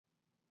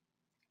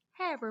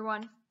Hey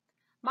everyone,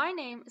 my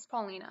name is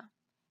Polina,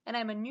 and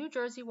I'm a New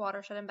Jersey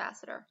Watershed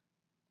ambassador.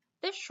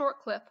 This short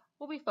clip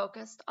will be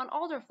focused on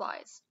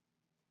alderflies.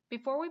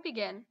 Before we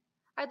begin,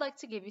 I'd like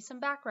to give you some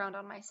background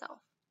on myself.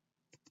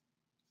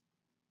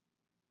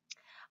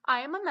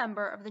 I am a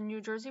member of the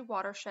New Jersey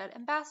Watershed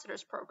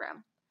Ambassadors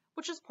Program,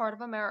 which is part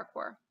of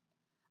AmeriCorps.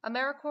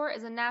 AmeriCorps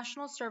is a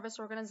national service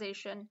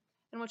organization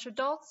in which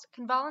adults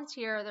can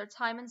volunteer their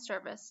time and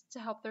service to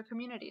help their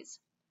communities.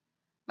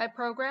 My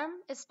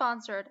program is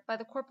sponsored by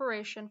the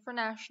Corporation for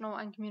National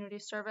and Community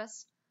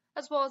Service,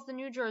 as well as the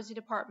New Jersey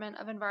Department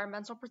of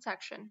Environmental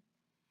Protection,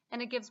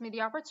 and it gives me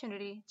the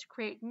opportunity to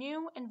create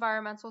new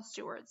environmental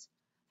stewards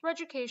through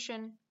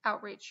education,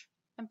 outreach,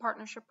 and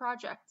partnership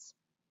projects.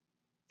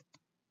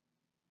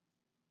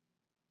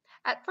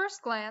 At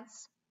first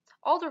glance,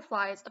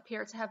 alderflies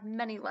appear to have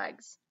many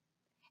legs.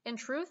 In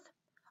truth,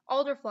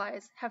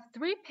 alderflies have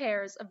 3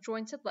 pairs of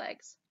jointed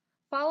legs,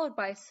 followed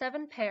by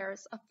 7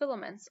 pairs of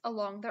filaments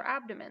along their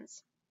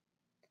abdomens.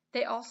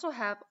 They also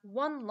have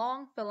 1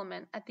 long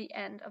filament at the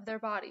end of their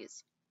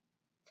bodies.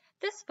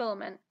 This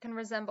filament can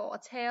resemble a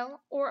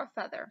tail or a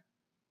feather.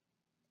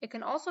 It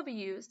can also be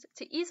used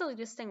to easily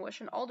distinguish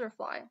an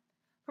alderfly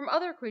from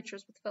other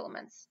creatures with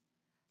filaments,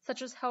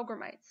 such as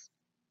hellgrammites.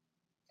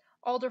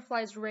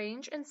 Alderflies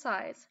range in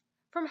size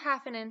from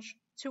 ½ inch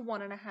to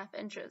 1½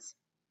 inches.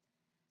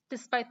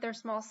 Despite their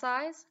small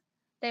size,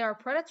 they are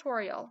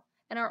predatorial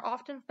and are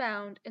often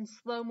found in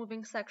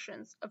slow-moving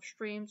sections of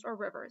streams or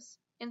rivers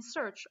in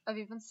search of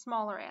even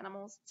smaller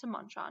animals to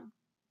munch on.